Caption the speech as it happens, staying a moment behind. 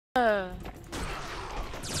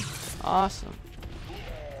Awesome.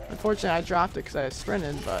 Unfortunately, I dropped it because I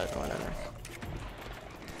sprinted, but whatever.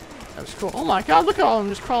 That was cool. Oh my god, look at all of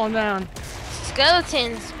them just crawling down.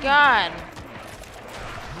 Skeletons, God.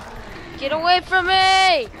 Get away from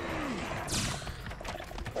me!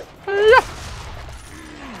 Yeah.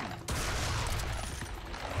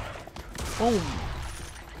 Boom.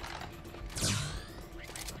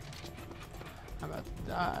 I'm about to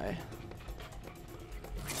die.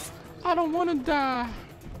 I don't want to die.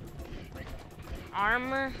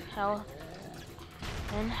 Armor, health,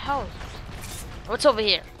 and health. What's over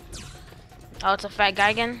here? Oh, it's a fat guy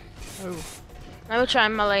again. Oh. I will try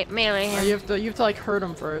melee him. You have to like hurt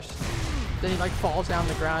him first. Then he like falls down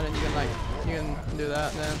the ground and you can do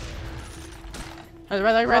that then.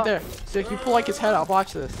 Right there. So if you pull like his head off,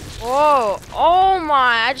 watch this. Whoa! Oh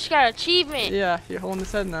my! I just got an achievement. Yeah, you're holding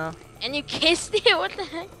his head now. And you kissed it? What the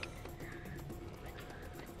heck?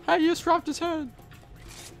 Hey, you just dropped his head.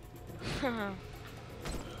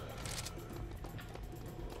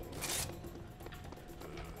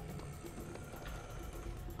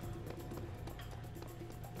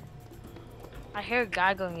 I hear a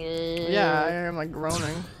guy going. Yeah, I hear him like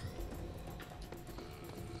groaning.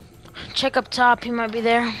 Check up top. He might be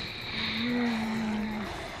there.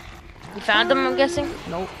 You found him, I'm guessing.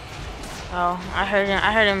 Nope. Oh, I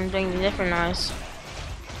heard him doing a different noise.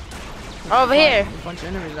 Over here. A bunch of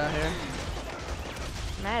enemies out here.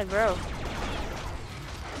 Mad, bro.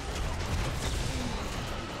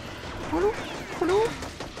 Hello? Hello?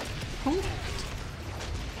 Huh?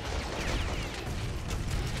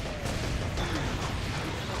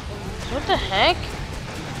 What the heck?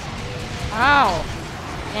 Ow!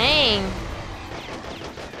 Dang.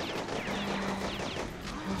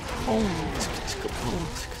 Boom, boom, boom,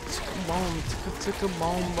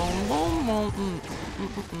 boom,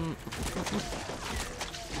 boom, boom.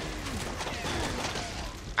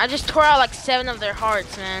 I just tore out like 7 of their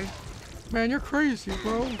hearts, man. Man, you're crazy,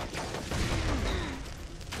 bro.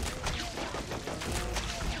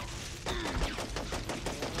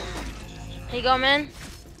 Here you go, man.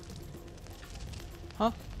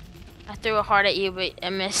 Huh? I threw a heart at you, but I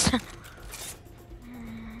missed.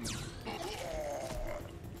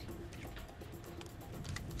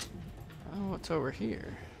 Oh, what's over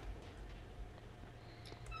here?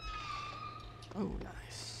 Oh,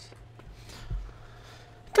 nice.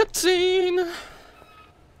 Cutscene!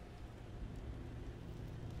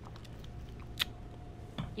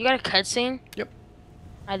 You got a cutscene? Yep.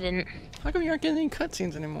 I didn't. How come you aren't getting any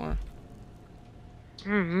cutscenes anymore?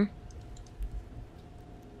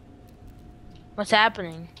 What's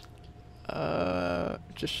happening?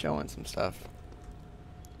 Just showing some stuff.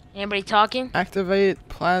 Anybody talking? Activate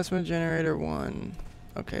plasma generator 1.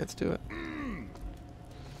 Okay, let's do it.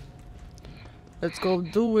 Let's go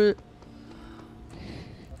do it.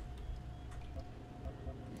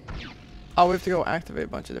 Oh, we have to go activate a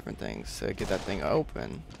bunch of different things to get that thing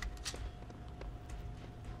open.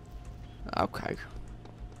 Okay.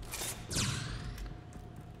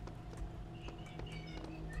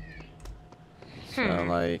 So,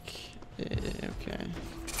 like, okay.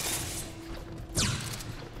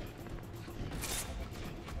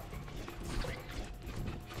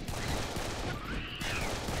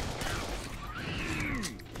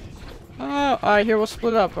 Alright, here we'll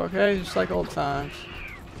split up, okay? Just like old times.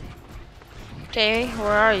 Okay,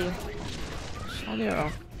 where are you?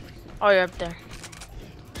 Yeah. Oh, you're up there.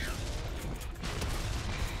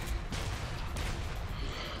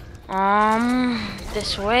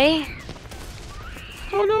 This way?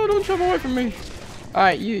 Oh no, don't jump away from me.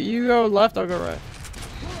 Alright, you go left, I'll go right.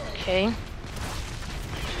 Okay.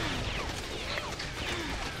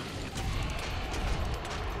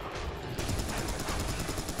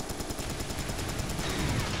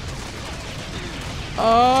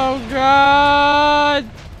 Oh god!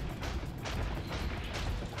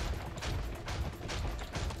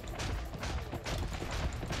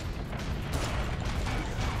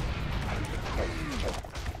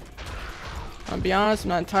 I'll be honest, I'm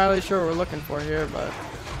not entirely sure what we're looking for here, but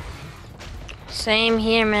Same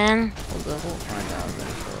here, man. we'll find out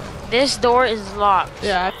eventually. This door is locked.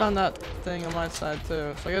 Yeah, I found that thing on my side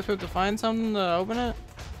too. So I guess we have to find something to open it?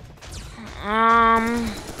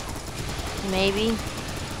 Maybe.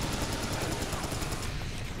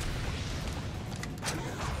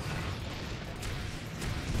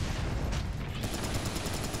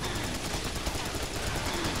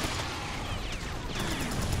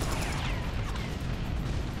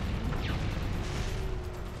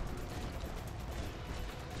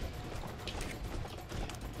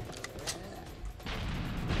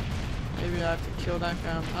 Maybe I have to kill that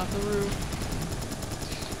guy on top of the roof.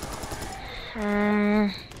 Let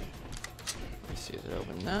me see, is it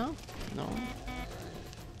open now? No.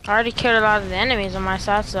 I already killed a lot of the enemies on my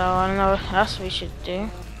side, so I don't know what else we should do.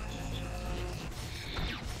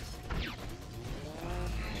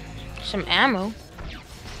 Some ammo.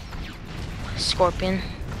 Scorpion.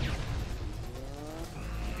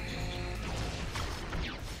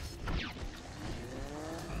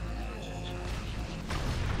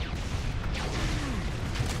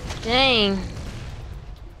 Dang.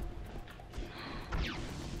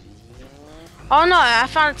 Oh no, I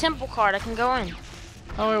found a temple card. I can go in.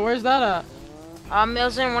 Oh wait, where's that at? It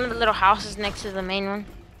was in one of the little houses next to the main one.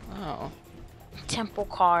 Oh. Temple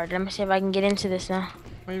card. Let me see if I can get into this now.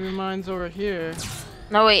 Maybe mine's over here.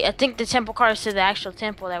 No wait, I think the temple card is to the actual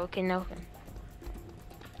temple that we can open.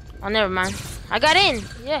 Oh, never mind. I got in.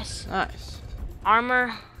 Yes. Nice.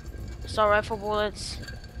 Armor, assault rifle bullets.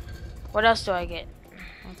 What else do I get?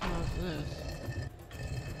 What the hell is this?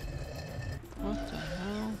 What the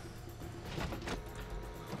hell?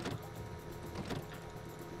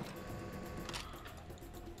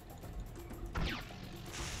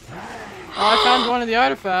 Oh, I found one of the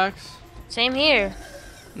artifacts. Same here.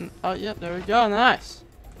 Oh, yep, there we go. Nice.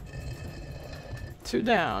 2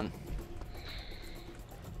 down.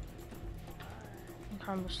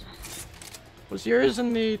 Was yours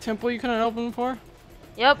in the temple you couldn't open before?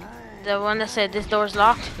 Yep, the one that said this door's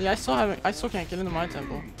locked. Yeah, I still can't get into my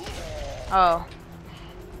temple. Oh.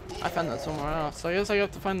 I found that somewhere else. So I guess I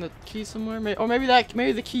have to find the key somewhere. Or maybe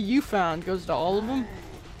the key you found goes to all of them.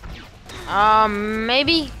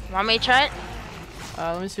 Maybe. Want me to try it?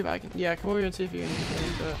 Let me see if I can. Yeah, come over here and see if you can get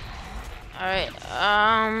into it. Alright,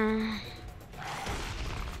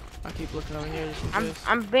 I'll keep looking over here just in case.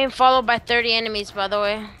 I'm being followed by 30 enemies, by the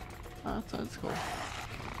way. Oh, that's cool.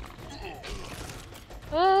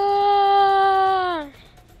 Ah!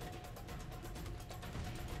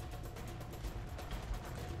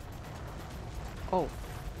 Oh.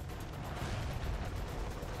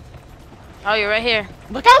 Oh, you're right here.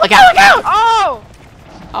 Look out, look out, look out! Oh!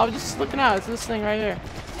 I was just looking out. It's this thing right here.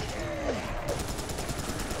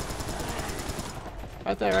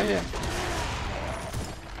 Right there, right here.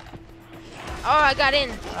 Oh, I got in.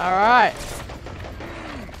 Alright.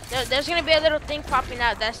 There's gonna be a little thing popping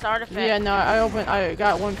out. That's the artifact. Yeah, no, I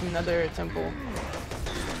got one from another temple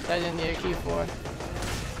that I didn't need a key for.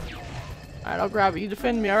 Alright, I'll grab it. You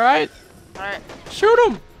defend me, alright? Alright. Shoot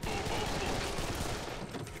him!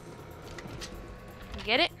 You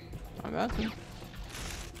get it? I got to.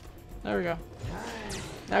 There we go.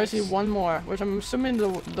 Now we see one more, which I'm assuming the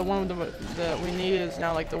one that we need is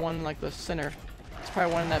now like the one like the center. It's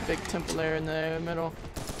probably one in that big temple there in the middle.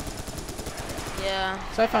 Yeah.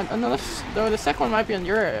 So I found another. Though the second one might be in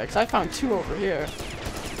your area, because I found 2 over here.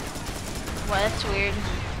 Well, that's weird.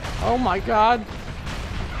 Oh my god.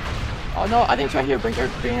 Oh no, I think it's right here. Bring her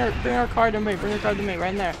card to me. Bring her card to me, right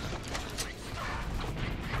in there.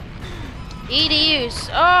 E to use.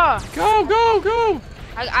 Oh! Go, go, go!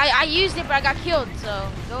 I used it, but I got killed, so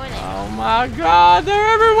go in it. Oh my god, they're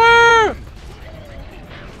everywhere!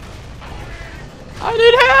 I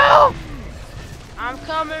need help! I'm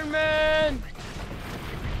coming, man!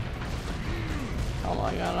 Oh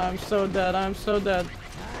my god, I'm so dead, I'm so dead.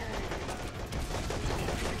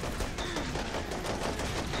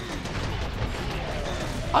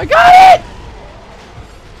 I got it!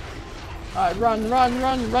 Alright, run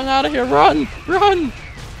out of here, run!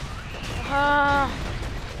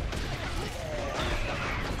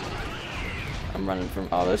 I'm running from,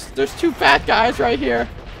 oh, there's 2 fat guys right here.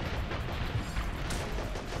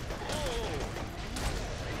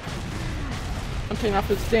 I'm taking off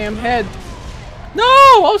his damn head. No!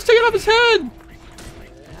 I was taking off his head!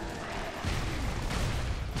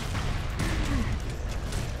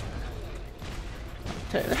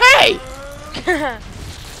 Hey!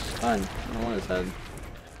 Fun. I don't want his head.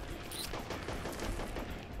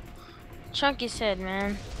 Chunky's head,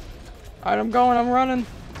 man. Alright, I'm going, I'm running.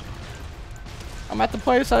 I'm at the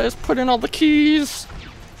place I just put in all the keys.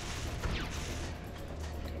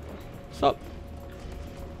 What's up?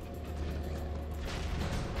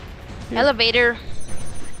 Here. Elevator.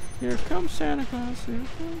 Here comes Santa Claus. Here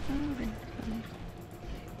comes Santa Claus.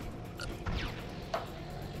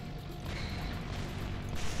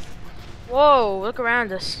 Whoa, look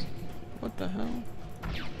around us. What the hell?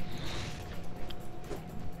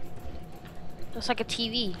 Looks like a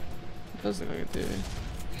TV. It does look like a TV.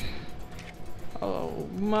 Oh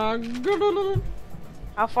my god.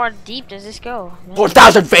 How far deep does this go?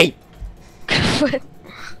 4,000 feet!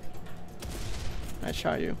 I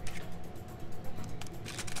shot you.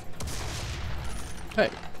 Hey.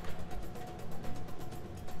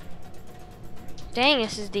 Dang,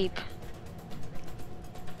 this is deep.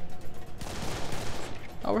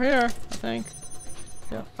 Over here, I think.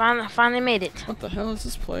 Yeah. Finally made it. What the hell is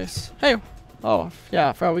this place? Hey! Oh, yeah,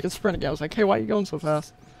 I forgot we could sprint again. I was like, hey, why are you going so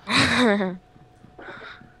fast?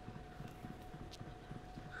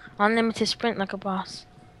 Unlimited sprint like a boss.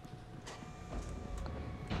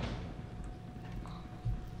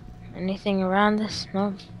 Anything around us?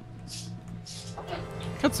 No.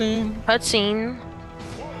 Cutscene. Cutscene.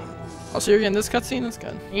 Oh, so you're getting this cutscene? That's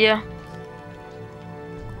good. Yeah.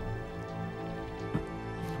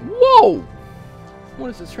 Whoa!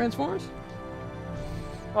 What is this, Transformers?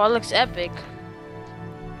 Well, it looks epic.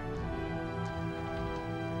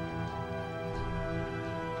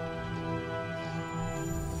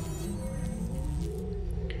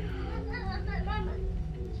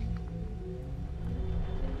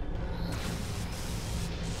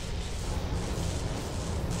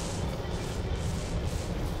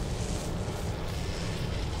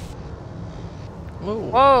 Whoa.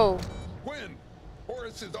 Whoa. When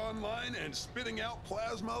Horus is online and spitting out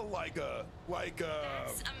plasma like a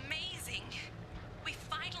That's amazing. We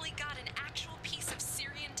finally got an actual piece of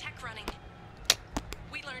Syrian tech running.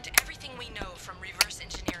 We learned everything we know from reverse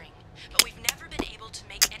engineering, but we've never been able to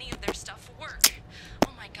make any of their stuff work.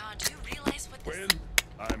 Oh my god, do you realize what this... When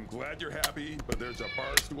I'm glad you're happy, but there's a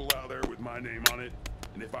bar stool out there with my name on it,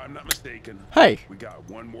 and if I'm not mistaken, Hey! we got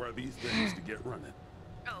one more of these things to get running.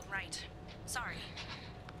 Oh, right. Sorry.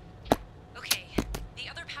 Okay, the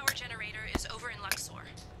other power generator is over in Luxor.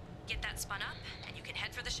 Get that spun up, and you can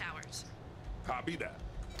head for the showers. Copy that.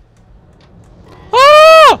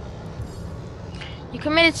 Ah! You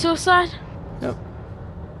committed suicide? Yep.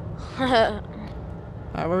 Alright,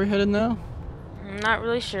 where are we headed now? I'm not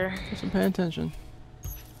really sure. Just paying attention.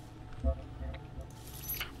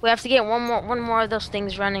 We have to get one more of those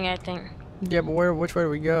things running, I think. Yeah, but which way do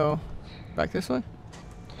we go? Back this way?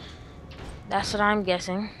 That's what I'm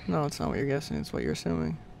guessing. No, it's not what you're guessing, it's what you're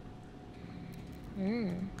assuming.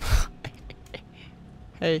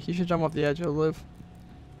 Hey, you should jump off the edge, you'll live.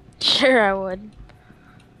 Sure, I would. Do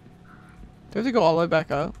we have to go all the way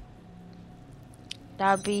back up?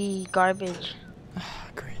 That'd be garbage.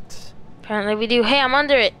 Great. Apparently we do. Hey, I'm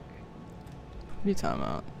under it. What are you talking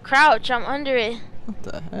about? Crouch, I'm under it. What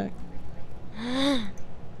the heck?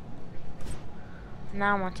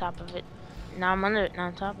 Now I'm on top of it. Now I'm under it, now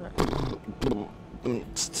on top of it.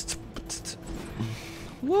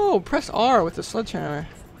 Whoa, press R with the sledgehammer.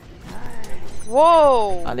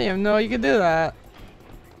 Whoa! I didn't even know you could do that.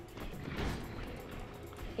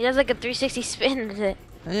 He does like a 360 spin with it.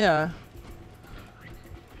 Yeah.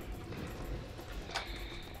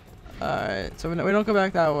 Alright, so we don't go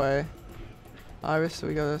back that way. Obviously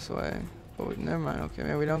we go this way. Oh, never mind. Okay,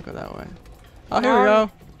 maybe we don't go that way. Oh, here we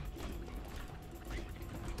go.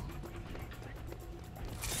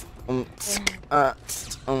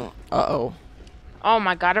 Uh-oh. Oh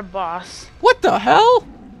my god, a boss. What the hell?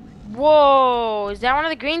 Whoa, is that one of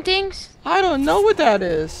the green things? I don't know what that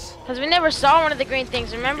is. Because we never saw one of the green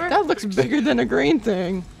things, remember? That looks bigger than a green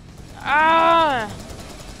thing. Ah!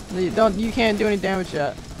 You can't do any damage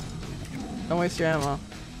yet. Don't waste your ammo.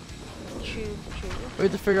 True. We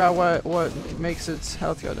have to figure out what makes its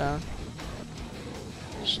health go down.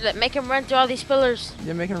 Should make him run through all these pillars.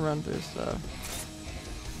 Yeah, make him run through stuff.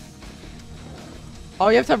 Oh,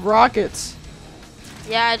 you have to have rockets.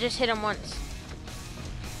 Yeah, I just hit him once.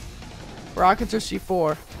 Rockets or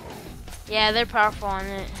C4. Yeah, they're powerful on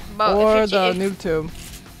it. But Or the noob tube.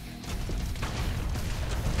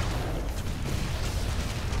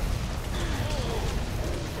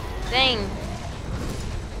 Dang.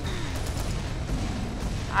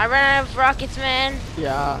 I ran out of rockets, man.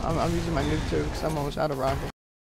 Yeah, I'm using my noob tube because I'm almost out of rockets.